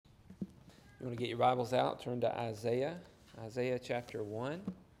You want to get your Bibles out, turn to Isaiah chapter 1.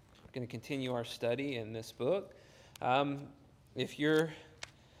 We're going to continue our study in this book. If you're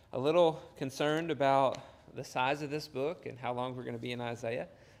a little concerned about the size of this book and how long we're going to be in Isaiah,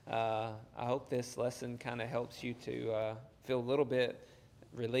 I hope this lesson kind of helps you to feel a little bit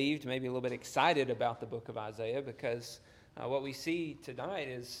relieved, maybe a little bit excited about the book of Isaiah, because what we see tonight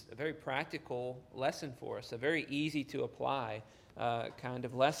is a very practical lesson for us, a very easy to apply kind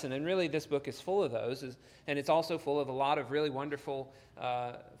of lesson. And really this book is full of those, and it's also full of a lot of really wonderful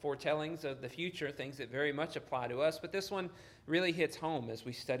foretellings of the future, things that very much apply to us. But this one really hits home as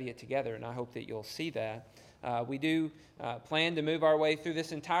we study it together, and I hope that you'll see that. We do plan to move our way through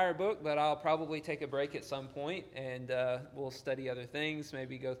this entire book, but I'll probably take a break at some point, and we'll study other things,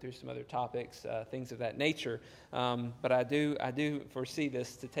 maybe go through some other topics, things of that nature. But I do foresee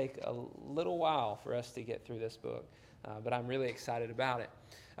this to take a little while for us to get through this book, but I'm really excited about it.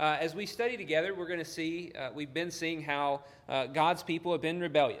 As we study together, we're going to see, we've been seeing how God's people have been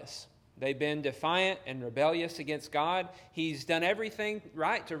rebellious. They've been defiant and rebellious against God. He's done everything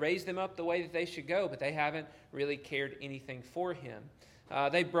right to raise them up the way that they should go, but they haven't really cared anything for Him.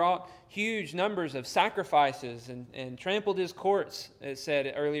 They brought huge numbers of sacrifices and trampled His courts, it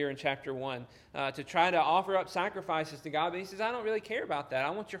said earlier in chapter 1, to try to offer up sacrifices to God. But He says, I don't really care about that.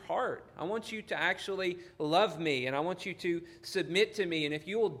 I want your heart. I want you to actually love me, and I want you to submit to me. And if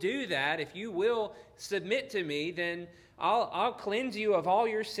you will do that, if you will submit to me, then I'll cleanse you of all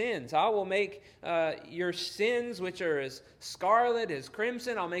your sins. I will make your sins, which are as scarlet as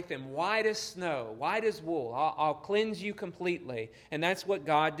crimson, I'll make them white as snow, white as wool. I'll cleanse you completely. And that's what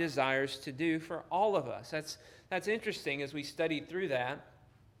God desires to do for all of us. That's interesting as we studied through that.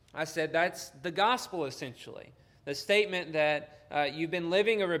 I said that's the gospel essentially. The statement that you've been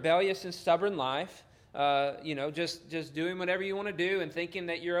living a rebellious and stubborn life, just doing whatever you want to do and thinking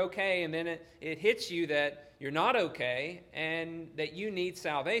that you're okay, and then it hits you that you're not okay and that you need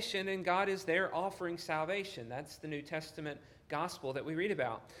salvation, and God is there offering salvation. That's the New Testament gospel that we read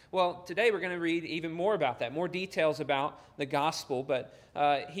about. Well, today we're going to read even more about that, more details about the gospel, but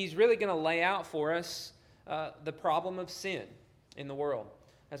he's really going to lay out for us the problem of sin in the world.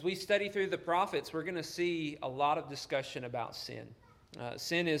 As we study through the prophets, we're going to see a lot of discussion about sin.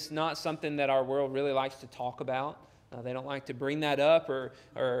 Sin is not something that our world really likes to talk about. They don't like to bring that up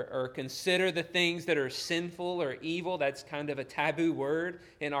or consider the things that are sinful or evil. That's kind of a taboo word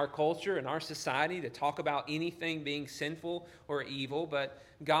in our culture, in our society, to talk about anything being sinful or evil. But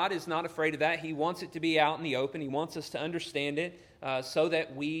God is not afraid of that. He wants it to be out in the open. He wants us to understand it so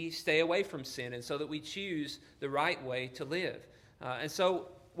that we stay away from sin and so that we choose the right way to live. And so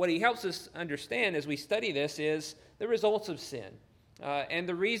what He helps us understand as we study this is the results of sin. And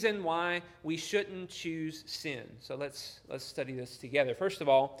the reason why we shouldn't choose sin. So let's study this together. First of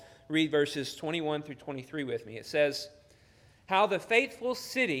all, read verses 21 through 23 with me. It says, "How the faithful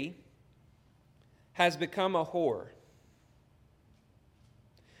city has become a whore.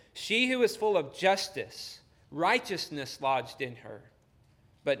 She who is full of justice, righteousness lodged in her,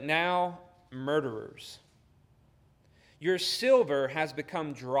 but now murderers. Your silver has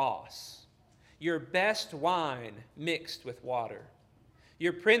become dross, your best wine mixed with water.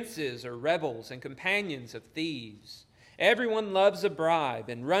 Your princes are rebels and companions of thieves. Everyone loves a bribe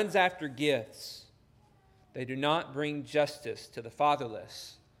and runs after gifts. They do not bring justice to the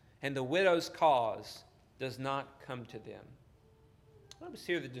fatherless, and the widow's cause does not come to them." Let's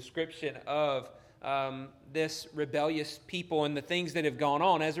hear the description of this rebellious people and the things that have gone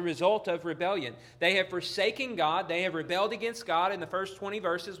on as a result of rebellion. They have forsaken God. They have rebelled against God in the first 20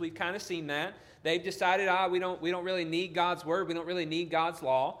 verses. We've kind of seen that. They've decided, we don't really need God's word. We don't really need God's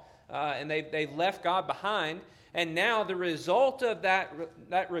law. And they've left God behind. And now the result of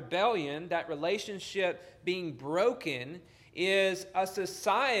that rebellion, that relationship being broken, is a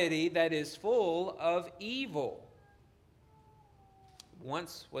society that is full of evil.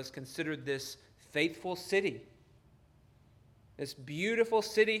 Once was considered this faithful city. This beautiful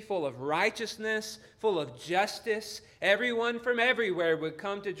city full of righteousness, full of justice. Everyone from everywhere would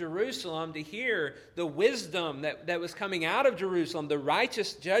come to Jerusalem to hear the wisdom that was coming out of Jerusalem, the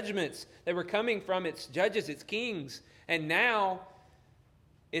righteous judgments that were coming from its judges, its kings. And now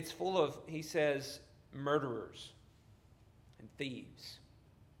it's full of, he says, murderers and thieves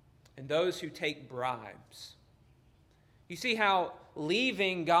and those who take bribes. You see how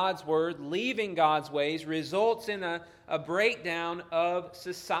leaving God's word, leaving God's ways, results in a breakdown of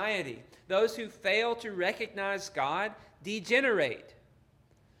society. Those who fail to recognize God degenerate.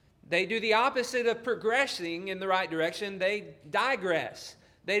 They do the opposite of progressing in the right direction. They digress.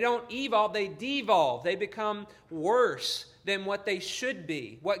 They don't evolve, they devolve. They become worse. than what they should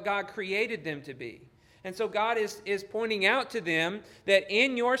be, what God created them to be. And so God is pointing out to them that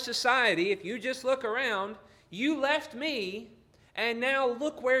in your society, if you just look around, you left me, and now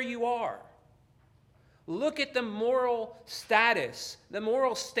look where you are. Look at the moral status, the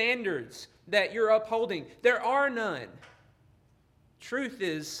moral standards that you're upholding. There are none. Truth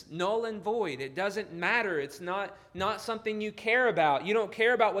is null and void. It doesn't matter. It's not something you care about. You don't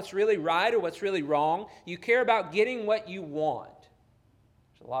care about what's really right or what's really wrong. You care about getting what you want.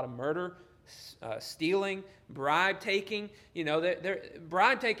 There's a lot of murder, stealing, bribe taking.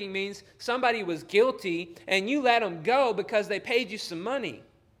 Bribe taking means somebody was guilty and you let them go because they paid you some money.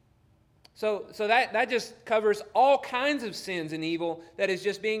 So that just covers all kinds of sins and evil that is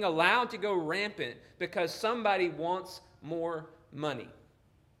just being allowed to go rampant because somebody wants more money.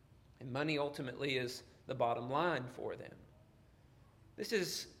 And money ultimately is the bottom line for them. This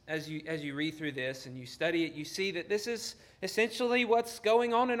is, as you read through this and you study it, you see that this is essentially what's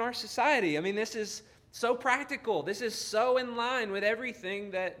going on in our society. I mean, this is so practical. This is so in line with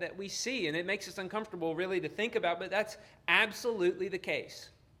everything that we see. And it makes us uncomfortable really to think about, but that's absolutely the case.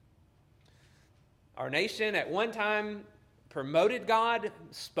 Our nation at one time promoted God,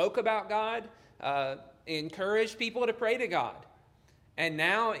 spoke about God, encouraged people to pray to God. And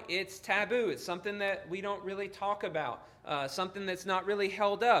now it's taboo. It's something that we don't really talk about, something that's not really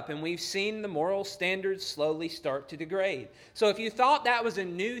held up. And we've seen the moral standards slowly start to degrade. So if you thought that was a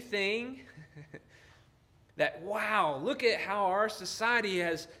new thing, that, wow, look at how our society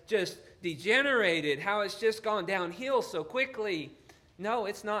has just degenerated, how it's just gone downhill so quickly. No,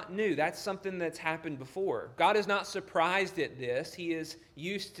 it's not new. That's something that's happened before. God is not surprised at this. He is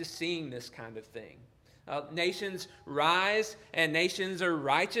used to seeing this kind of thing. Nations rise, and nations are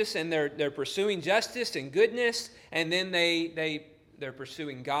righteous, and they're pursuing justice and goodness, and then they're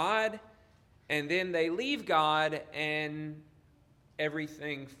pursuing God, and then they leave God, and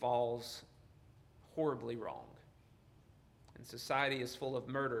everything falls horribly wrong. And society is full of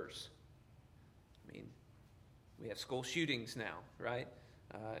murders. I mean, we have school shootings now, right?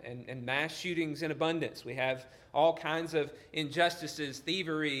 And mass shootings in abundance. We have all kinds of injustices,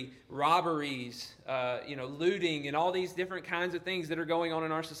 thievery, robberies, looting, and all these different kinds of things that are going on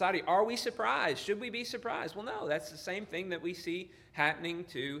in our society. Are we surprised? Should we be surprised? Well, no, that's the same thing that we see happening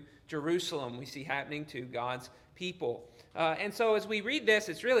to Jerusalem. We see happening to God's people. And so as we read this,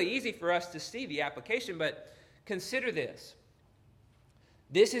 it's really easy for us to see the application, but consider this.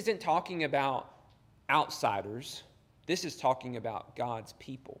 This isn't talking about outsiders. This is talking about God's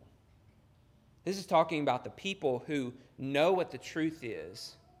people. This is talking about the people who know what the truth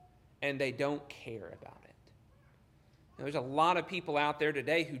is and they don't care about it. Now, there's a lot of people out there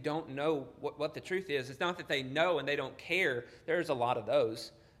today who don't know what the truth is. It's not that they know and they don't care. There's a lot of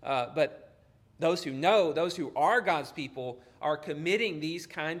those. But those who know, those who are God's people, are committing these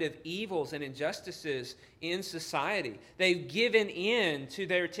kind of evils and injustices in society. They've given in to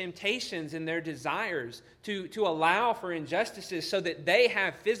their temptations and their desires to allow for injustices so that they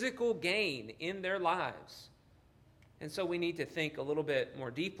have physical gain in their lives. And so we need to think a little bit more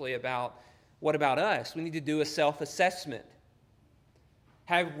deeply about, what about us? We need to do a self-assessment.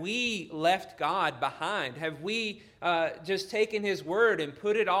 Have we left God behind? Have we just taken His word and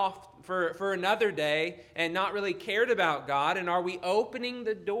put it off for another day and not really cared about God? And are we opening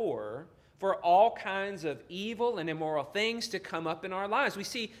the door for all kinds of evil and immoral things to come up in our lives? We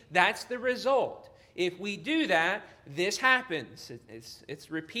see that's the result. If we do that, this happens. It's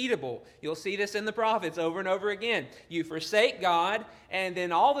repeatable. You'll see this in the prophets over and over again. You forsake God, and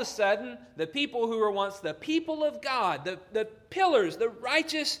then all of a sudden, the people who were once the people of God, the pillars, the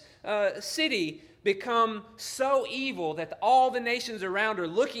righteous city, become so evil that all the nations around are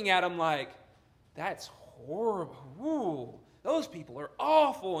looking at them like, that's horrible. Ooh, those people are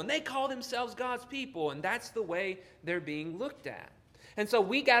awful, and they call themselves God's people, and that's the way they're being looked at. And so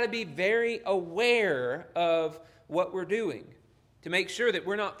we got to be very aware of what we're doing to make sure that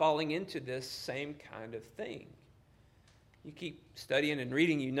we're not falling into this same kind of thing. You keep studying and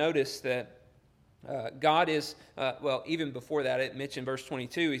reading, you notice that God is, even before that, it mentioned verse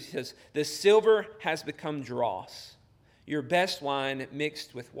 22, he says, the silver has become dross, your best wine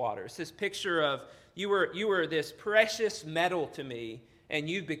mixed with water. It's this picture of you were this precious metal to me, and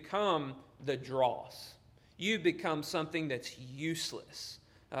you've become the dross. You've become something that's useless.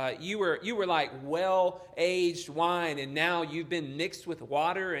 You were like well-aged wine, and now you've been mixed with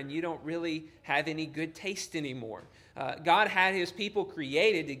water, and you don't really have any good taste anymore. God had His people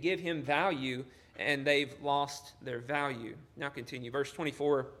created to give Him value, and they've lost their value. Now continue. Verse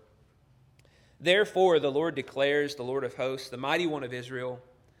 24. Therefore the Lord declares, the Lord of hosts, the mighty one of Israel,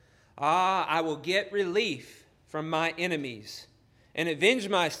 I will get relief from my enemies and avenge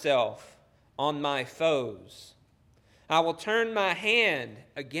myself on my foes. I will turn my hand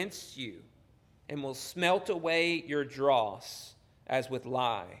against you and will smelt away your dross as with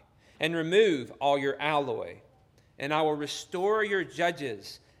lye and remove all your alloy. And I will restore your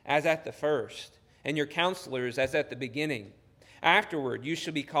judges as at the first and your counselors as at the beginning. Afterward, you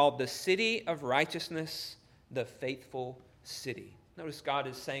shall be called the city of righteousness, the faithful city. Notice God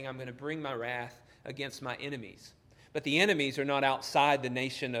is saying, I'm going to bring my wrath against my enemies. But the enemies are not outside the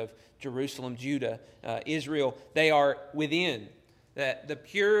nation of Jerusalem, Judah, Israel. They are within. That the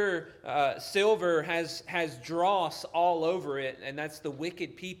pure silver has dross all over it, and that's the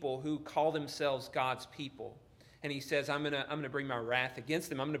wicked people who call themselves God's people. And he says, I'm going to bring my wrath against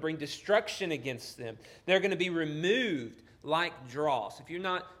them. I'm going to bring destruction against them. They're going to be removed like dross. If you're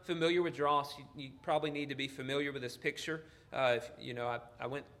not familiar with dross, you probably need to be familiar with this picture. I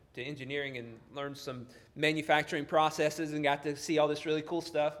went to engineering and learned some manufacturing processes and got to see all this really cool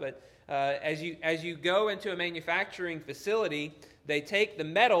stuff. But as you go into a manufacturing facility, they take the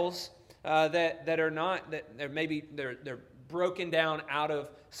metals that are not that they're broken down out of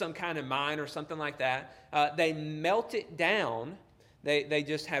some kind of mine or something like that. They melt it down. They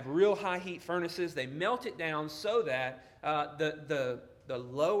just have real high heat furnaces. They melt it down so that the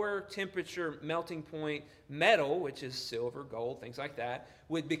lower temperature melting point metal, which is silver, gold, things like that,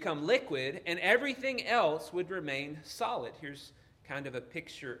 would become liquid, and everything else would remain solid. Here's kind of a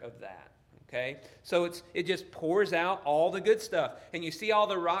picture of that. Okay, so it just pours out all the good stuff, and you see all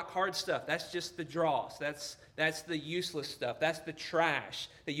the rock hard stuff. That's just the dross. That's the useless stuff. That's the trash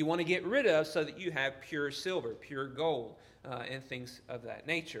that you want to get rid of, so that you have pure silver, pure gold, and things of that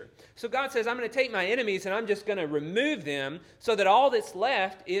nature. So God says, I'm going to take my enemies and I'm just going to remove them, so that all that's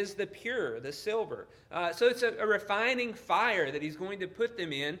left is the pure, the silver. So it's a refining fire that He's going to put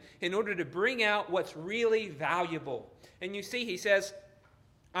them in order to bring out what's really valuable. And you see, He says,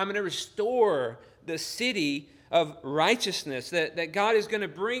 I'm going to restore the city of righteousness, that God is going to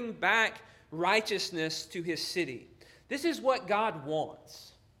bring back righteousness to His city. This is what God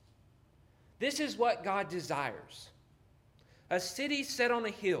wants. This is what God desires. A city set on a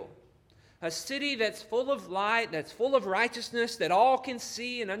hill. A city that's full of light, that's full of righteousness, that all can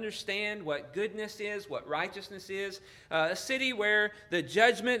see and understand what goodness is, what righteousness is. A city where the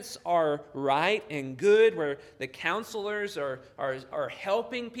judgments are right and good, where the counselors are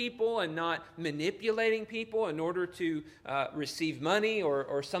helping people and not manipulating people in order to receive money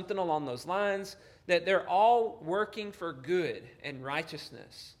or something along those lines. That they're all working for good and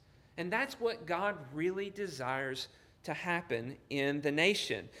righteousness. And that's what God really desires to happen in the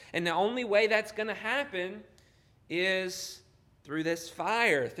nation. And the only way that's going to happen is through this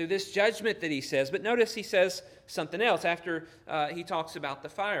fire, through this judgment that He says. But notice He says something else after He talks about the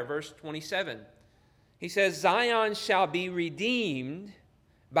fire. Verse 27. He says, Zion shall be redeemed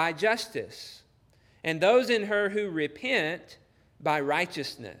by justice, and those in her who repent by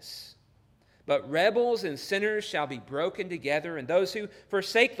righteousness. But rebels and sinners shall be broken together, and those who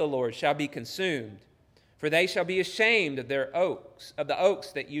forsake the Lord shall be consumed. For they shall be ashamed of the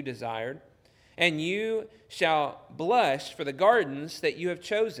oaks that you desired, and you shall blush for the gardens that you have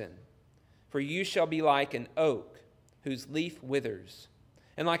chosen. For you shall be like an oak whose leaf withers,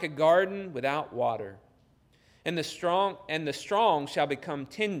 and like a garden without water. And the strong shall become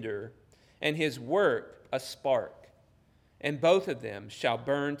tender, and his work a spark. And both of them shall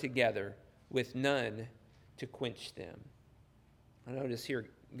burn together, with none to quench them. I notice here,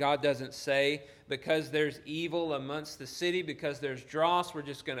 God doesn't say, because there's evil amongst the city, because there's dross, we're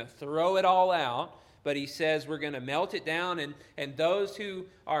just going to throw it all out. But He says we're going to melt it down, and those who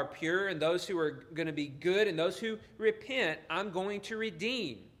are pure and those who are going to be good and those who repent, I'm going to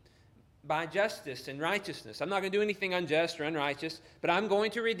redeem by justice and righteousness. I'm not going to do anything unjust or unrighteous, but I'm going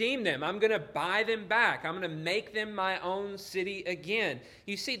to redeem them. I'm going to buy them back. I'm going to make them my own city again.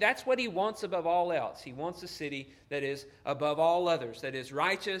 You see, that's what He wants above all else. He wants a city that is above all others, that is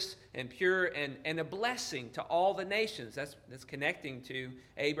righteous and pure and a blessing to all the nations. That's connecting to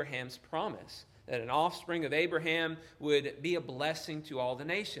Abraham's promise, that an offspring of Abraham would be a blessing to all the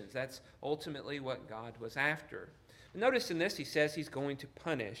nations. That's ultimately what God was after. Notice in this, He says He's going to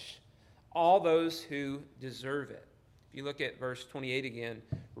punish all those who deserve it. If you look at verse 28 again,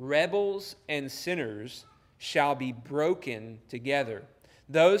 rebels and sinners shall be broken together.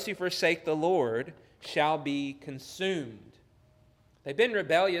 Those who forsake the Lord shall be consumed. They've been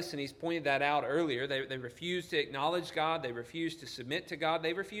rebellious, and He's pointed that out earlier. They refuse to acknowledge God. They refuse to submit to God.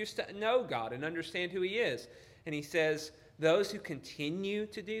 They refuse to know God and understand who He is. And He says, those who continue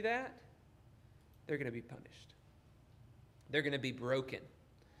to do that, they're going to be punished. They're going to be broken.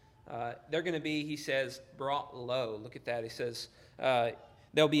 They're going to be, he says, brought low. Look at that. He says,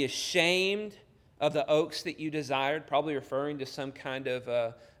 they'll be ashamed of the oaks that you desired, probably referring to some kind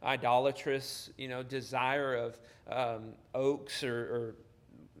of idolatrous, desire of oaks or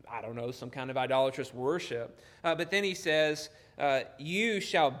I don't know, some kind of idolatrous worship. But then he says, you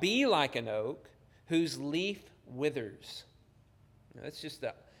shall be like an oak whose leaf withers. That's just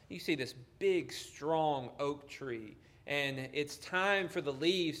you see this big, strong oak tree, and it's time for the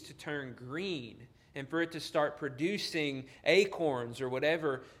leaves to turn green and for it to start producing acorns or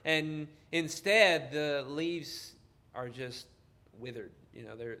whatever. And instead, the leaves are just withered.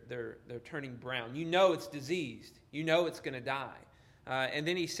 They're turning brown. It's diseased. It's going to die. And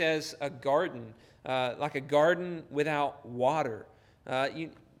then he says a garden, like a garden without water. You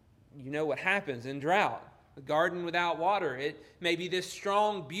know what happens in drought. A garden without water. It may be this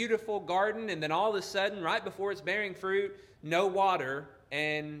strong, beautiful garden, and then all of a sudden, right before it's bearing fruit, no water,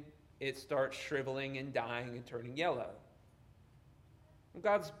 and it starts shriveling and dying and turning yellow.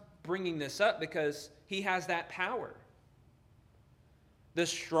 God's bringing this up because he has that power. The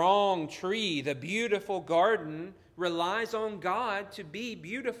strong tree, the beautiful garden, relies on God to be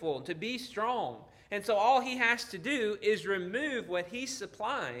beautiful, to be strong. And so all he has to do is remove what he's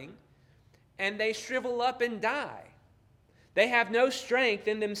supplying, and they shrivel up and die. They have no strength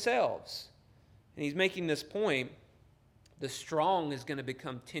in themselves. And he's making this point, the strong is going to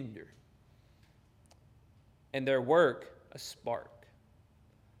become tender, and their work a spark.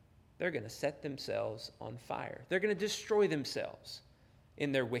 They're going to set themselves on fire. They're going to destroy themselves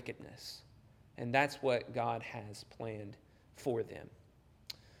in their wickedness. And that's what God has planned for them.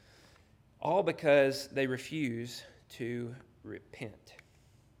 All because they refuse to repent.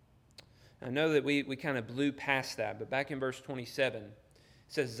 I know that we kind of blew past that, but back in verse 27, it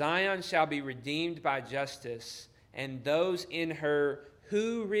says, Zion shall be redeemed by justice, and those in her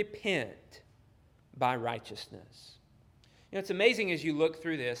who repent by righteousness. It's amazing as you look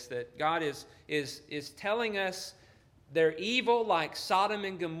through this that God is telling us they're evil like Sodom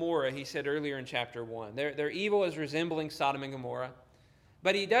and Gomorrah, he said earlier in chapter 1. Their evil is resembling Sodom and Gomorrah.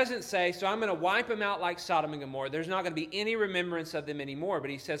 But he doesn't say, so I'm going to wipe them out like Sodom and Gomorrah. There's not going to be any remembrance of them anymore.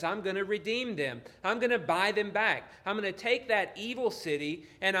 But he says, I'm going to redeem them. I'm going to buy them back. I'm going to take that evil city,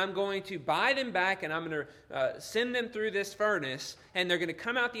 and I'm going to buy them back, and I'm going to send them through this furnace, and they're going to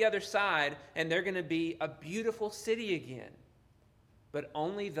come out the other side, and they're going to be a beautiful city again. But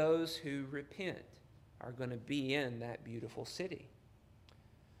only those who repent are going to be in that beautiful city.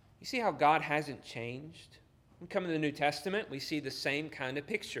 You see how God hasn't changed? We come to the New Testament, we see the same kind of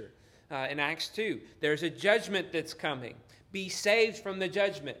picture. In Acts 2, there's a judgment that's coming. Be saved from the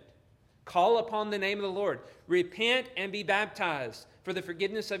judgment. Call upon the name of the Lord. Repent and be baptized for the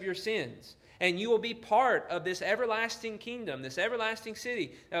forgiveness of your sins. And you will be part of this everlasting kingdom, this everlasting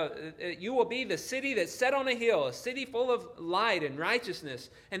city. You will be the city that's set on a hill, a city full of light and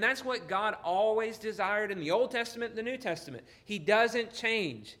righteousness. And that's what God always desired in the Old Testament and the New Testament. He doesn't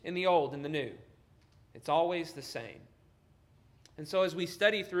change in the Old and the New. It's always the same. And so as we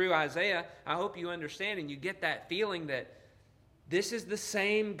study through Isaiah, I hope you understand and you get that feeling that this is the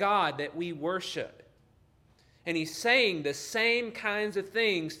same God that we worship. And he's saying the same kinds of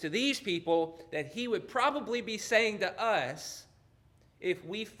things to these people that he would probably be saying to us if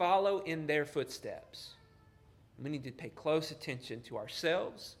we follow in their footsteps. We need to pay close attention to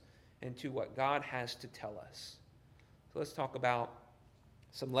ourselves and to what God has to tell us. So let's talk about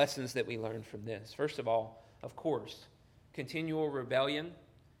some lessons that we learned from this. First of all, of course, continual rebellion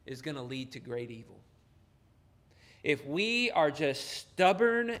is going to lead to great evil. If we are just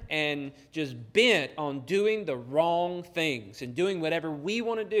stubborn and just bent on doing the wrong things and doing whatever we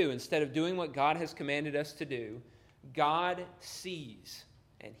want to do instead of doing what God has commanded us to do, God sees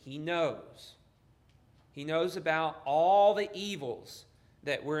and he knows. He knows about all the evils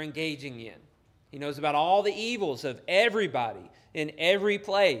that we're engaging in. He knows about all the evils of everybody in every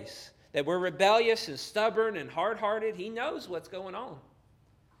place, that we're rebellious and stubborn and hard-hearted. He knows what's going on.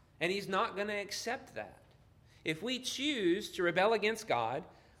 And he's not going to accept that. If we choose to rebel against God,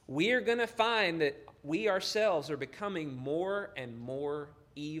 we are going to find that we ourselves are becoming more and more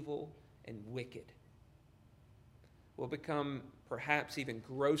evil and wicked. We'll become perhaps even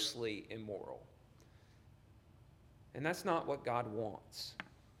grossly immoral. And that's not what God wants.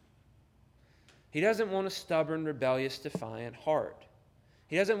 He doesn't want a stubborn, rebellious, defiant heart.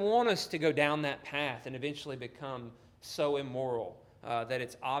 He doesn't want us to go down that path and eventually become so immoral that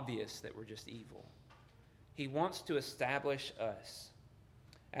it's obvious that we're just evil. He wants to establish us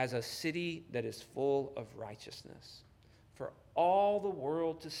as a city that is full of righteousness, for all the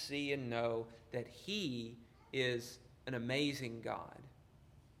world to see and know that he is an amazing God.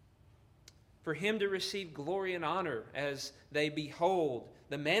 for him to receive glory and honor as they behold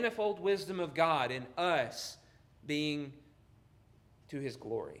the manifold wisdom of God in us being to his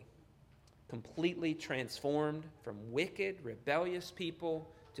glory. Completely transformed from wicked, rebellious people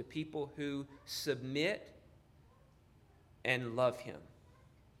to people who submit and love him.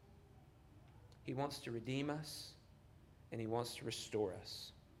 He wants to redeem us, and he wants to restore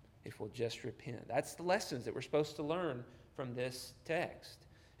us if we'll just repent. That's the lessons that we're supposed to learn from this text.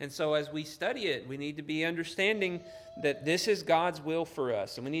 And so as we study it, we need to be understanding that this is God's will for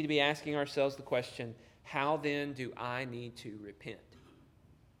us. And we need to be asking ourselves the question, how then do I need to repent?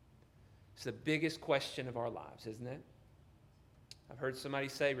 It's the biggest question of our lives, isn't it? I've heard somebody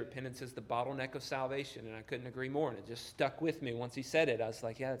say repentance is the bottleneck of salvation, and I couldn't agree more. And it just stuck with me once he said it. I was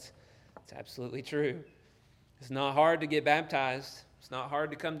like, yeah, it's absolutely true. It's not hard to get baptized. It's not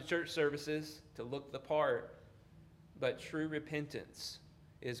hard to come to church services, to look the part. But true repentance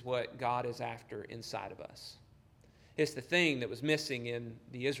is what God is after inside of us. It's the thing that was missing in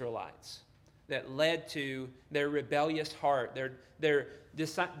the Israelites that led to their rebellious heart, their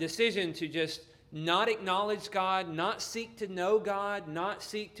decision to just not acknowledge God, not seek to know God, not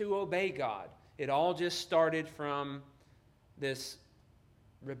seek to obey God. It all just started from this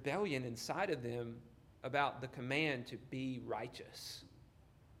rebellion inside of them about the command to be righteous,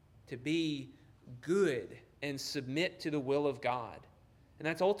 to be good and submit to the will of God. And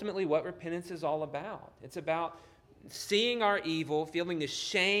that's ultimately what repentance is all about. It's about seeing our evil, feeling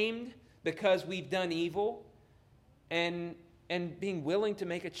ashamed because we've done evil, and being willing to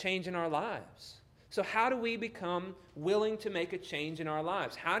make a change in our lives. So how do we become willing to make a change in our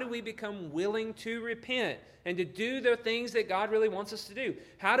lives? How do we become willing to repent and to do the things that God really wants us to do?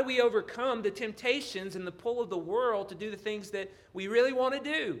 How do we overcome the temptations and the pull of the world to do the things that we really want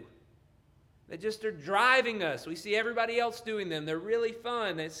to do? That just are driving us. We see everybody else doing them. They're really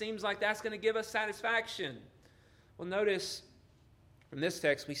fun. It seems like that's going to give us satisfaction. Well, notice from this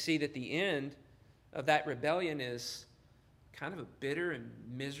text, we see that the end of that rebellion is kind of a bitter and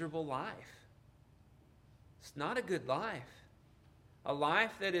miserable life. It's not a good life. A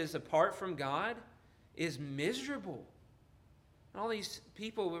life that is apart from God is miserable. All these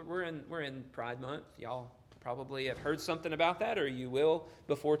people, we're in Pride Month. Y'all probably have heard something about that, or you will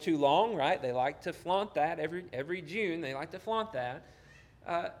before too long, right? They like to flaunt that every June. They like to flaunt that.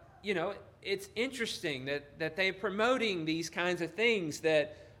 It's interesting that they're promoting these kinds of things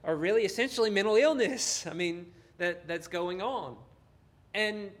that are really essentially mental illness. I mean, that's going on.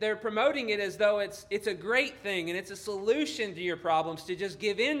 And they're promoting it as though it's a great thing and it's a solution to your problems to just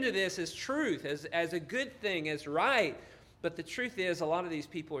give in to this as truth, as a good thing, as right. But the truth is, a lot of these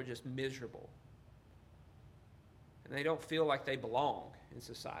people are just miserable. And they don't feel like they belong in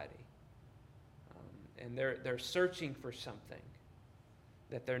society. And they're searching for something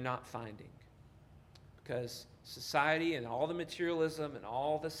that they're not finding. Because society and all the materialism and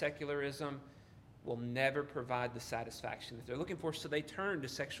all the secularism will never provide the satisfaction that they're looking for, so they turn to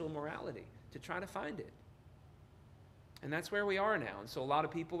sexual immorality to try to find it. And that's where we are now. And so a lot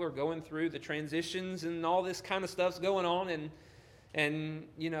of people are going through the transitions and all this kind of stuff's going on,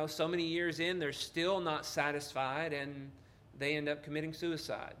 and so many years in, they're still not satisfied, and they end up committing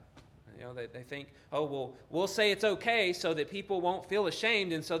suicide. They think, oh, well, we'll say it's okay so that people won't feel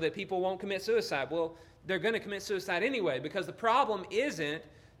ashamed and so that people won't commit suicide. Well, they're going to commit suicide anyway, because the problem isn't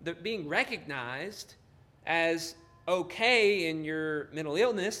being recognized as okay in your mental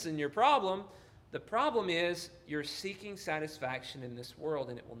illness and your problem. The problem is you're seeking satisfaction in this world,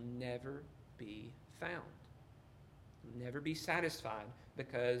 and it will never be found. You'll never be satisfied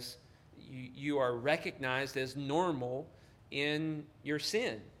because you are recognized as normal in your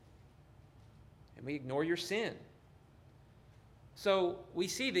sin. And we ignore your sin. So we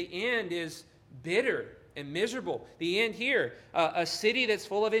see the end is bitter and miserable. The end here, a city that's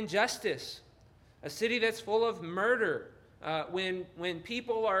full of injustice, a city that's full of murder. When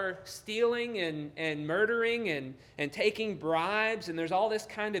people are stealing and murdering and taking bribes, and there's all this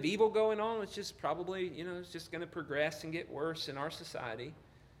kind of evil going on, it's just probably, it's just going to progress and get worse in our society.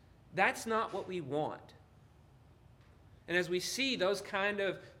 That's not what we want. And as we see those kind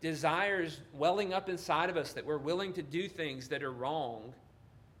of desires welling up inside of us, that we're willing to do things that are wrong,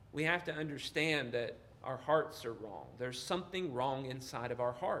 we have to understand that our hearts are wrong. There's something wrong inside of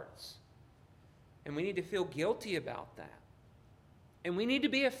our hearts. And we need to feel guilty about that. And we need to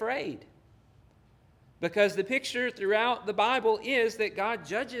be afraid. Because the picture throughout the Bible is that God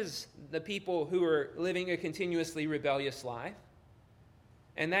judges the people who are living a continuously rebellious life.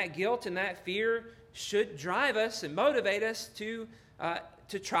 And that guilt and that fear should drive us and motivate us to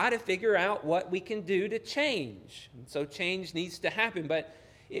try to figure out what we can do to change. And so change needs to happen. But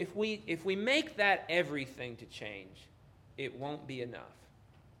If we make that everything to change, it won't be enough.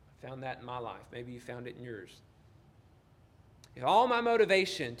 I found that in my life. Maybe you found it in yours. If all my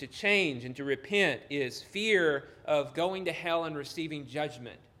motivation to change and to repent is fear of going to hell and receiving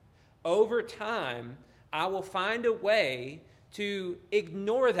judgment, over time, I will find a way to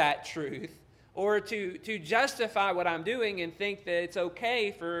ignore that truth or to justify what I'm doing and think that it's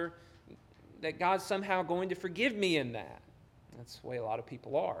okay that God's somehow going to forgive me in that. That's the way a lot of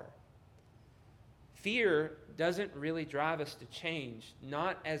people are. Fear doesn't really drive us to change,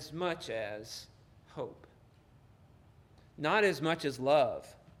 not as much as hope. Not as much as love.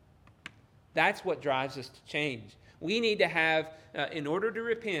 That's what drives us to change. We need to have, in order to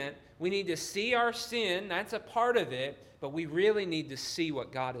repent, we need to see our sin. That's a part of it. But we really need to see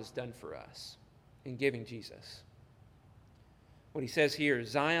what God has done for us in giving Jesus. What he says here,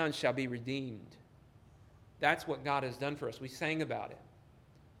 Zion shall be redeemed. That's what God has done for us. We sang about it.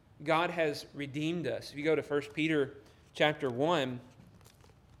 God has redeemed us. If you go to 1 Peter chapter 1,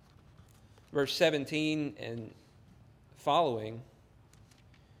 verse 17 and following,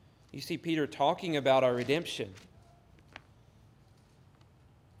 you see Peter talking about our redemption.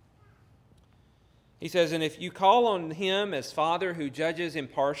 He says, and if you call on him as Father who judges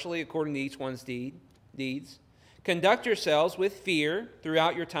impartially according to each one's deeds, conduct yourselves with fear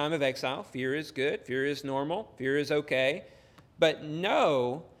throughout your time of exile. Fear is good. Fear is normal. Fear is okay. But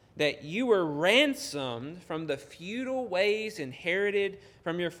know that you were ransomed from the futile ways inherited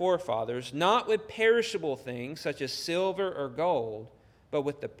from your forefathers, not with perishable things such as silver or gold, but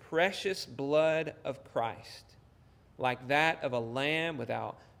with the precious blood of Christ, like that of a lamb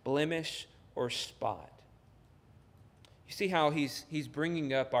without blemish or spot. You see how he's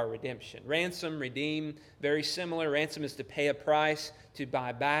bringing up our redemption. Ransom, redeem, very similar. Ransom is to pay a price to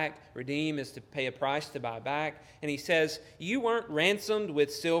buy back. Redeem is to pay a price to buy back. And he says, you weren't ransomed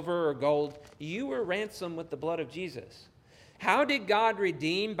with silver or gold. You were ransomed with the blood of Jesus. How did God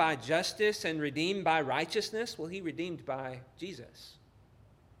redeem by justice and redeem by righteousness? Well, he redeemed by Jesus.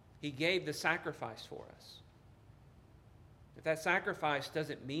 He gave the sacrifice for us. If that sacrifice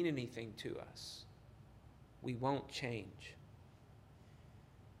doesn't mean anything to us, we won't change.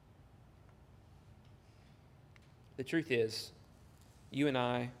 The truth is, you and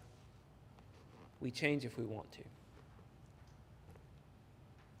I, we change if we want to.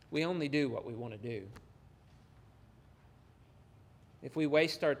 We only do what we want to do. If we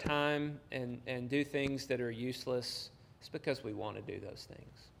waste our time and do things that are useless, it's because we want to do those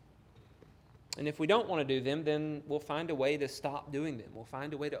things. And if we don't want to do them, then we'll find a way to stop doing them. We'll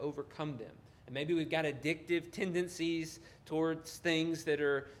find a way to overcome them. And maybe we've got addictive tendencies towards things that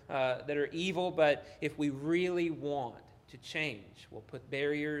are evil, but if we really want to change, we'll put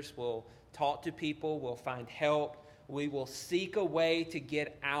barriers, we'll talk to people, we'll find help, we will seek a way to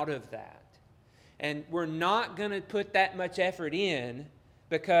get out of that. And we're not going to put that much effort in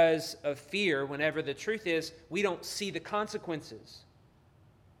because of fear, whenever the truth is we don't see the consequences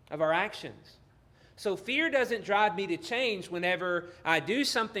of our actions. So fear doesn't drive me to change whenever I do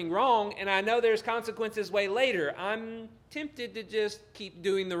something wrong and I know there's consequences way later. I'm tempted to just keep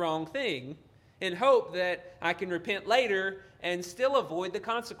doing the wrong thing and hope that I can repent later and still avoid the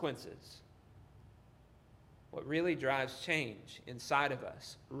consequences. What really drives change inside of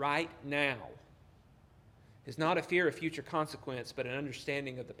us right now is not a fear of future consequence, but an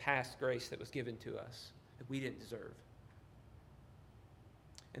understanding of the past grace that was given to us that we didn't deserve.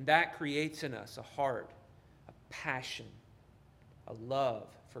 And that creates in us a heart, a passion, a love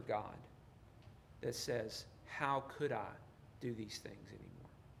for God that says, how could I do these things anymore?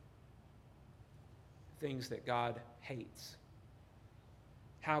 Things that God hates.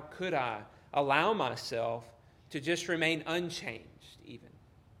 How could I allow myself to just remain unchanged even?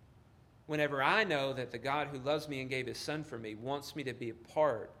 Whenever I know that the God who loves me and gave his son for me wants me to be a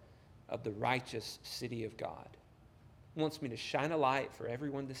part of the righteous city of God. Wants me to shine a light for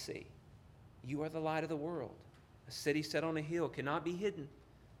everyone to see. You are the light of the world. A city set on a hill cannot be hidden.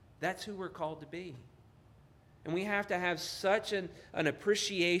 That's who we're called to be. And we have to have such an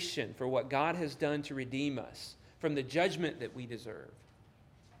appreciation for what God has done to redeem us from the judgment that we deserve,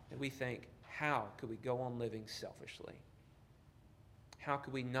 that we think, how could we go on living selfishly? How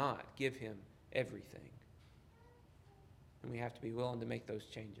could we not give him everything? And we have to be willing to make those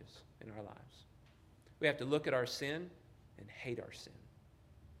changes in our lives. We have to look at our sin and hate our sin.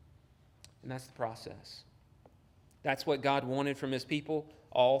 And that's the process. That's what God wanted from his people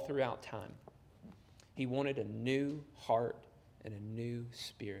all throughout time. He wanted a new heart and a new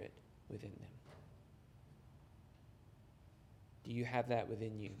spirit within them. Do you have that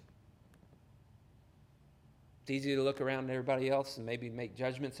within you? It's easy to look around at everybody else and maybe make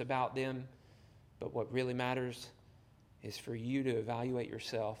judgments about them. But what really matters is for you to evaluate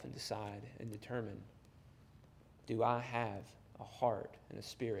yourself and decide and determine, do I have a heart and a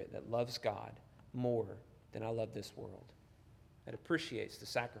spirit that loves God more than I love this world, that appreciates the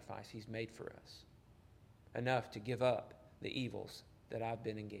sacrifice he's made for us, enough to give up the evils that I've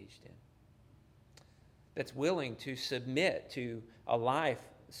been engaged in, that's willing to submit to a life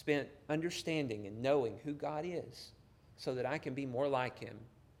spent understanding and knowing who God is so that I can be more like him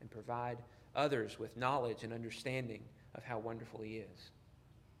and provide others with knowledge and understanding of how wonderful he is.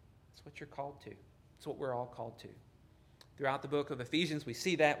 That's what you're called to. That's what we're all called to. Throughout the book of Ephesians, we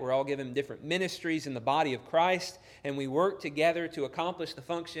see that. We're all given different ministries in the body of Christ, and we work together to accomplish the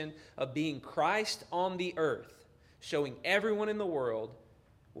function of being Christ on the earth, showing everyone in the world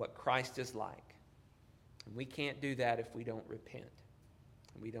what Christ is like. And we can't do that if we don't repent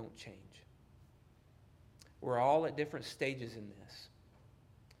and we don't change. We're all at different stages in this.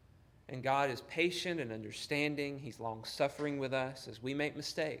 And God is patient and understanding. He's long-suffering with us as we make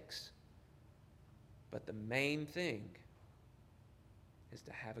mistakes. But the main thing is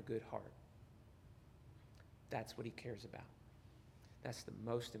to have a good heart. That's what he cares about. That's the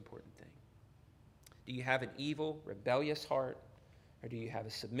most important thing. Do you have an evil, rebellious heart, or do you have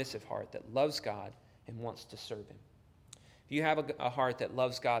a submissive heart that loves God and wants to serve him? If you have a heart that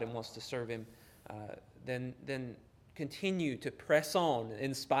loves God and wants to serve him, then continue to press on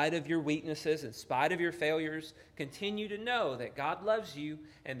in spite of your weaknesses, in spite of your failures. Continue to know that God loves you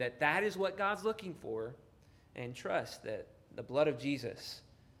and that is what God's looking for, and trust that the blood of Jesus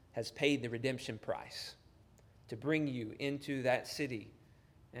has paid the redemption price to bring you into that city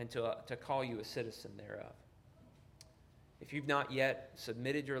and to call you a citizen thereof. If you've not yet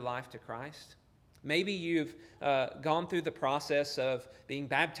submitted your life to Christ, maybe you've gone through the process of being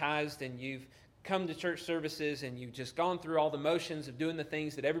baptized and you've come to church services and you've just gone through all the motions of doing the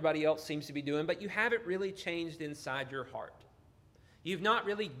things that everybody else seems to be doing, but you haven't really changed inside your heart. You've not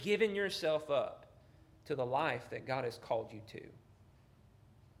really given yourself up to the life that God has called you to.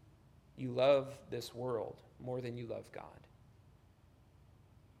 You love this world more than you love God.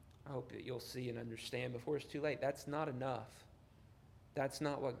 I hope that you'll see and understand before it's too late. That's not enough. That's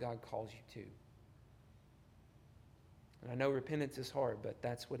not what God calls you to. And I know repentance is hard, but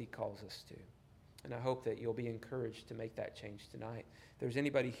that's what he calls us to. And I hope that you'll be encouraged to make that change tonight. If there's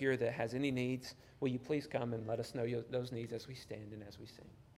anybody here that has any needs, will you please come and let us know those needs as we stand and as we sing.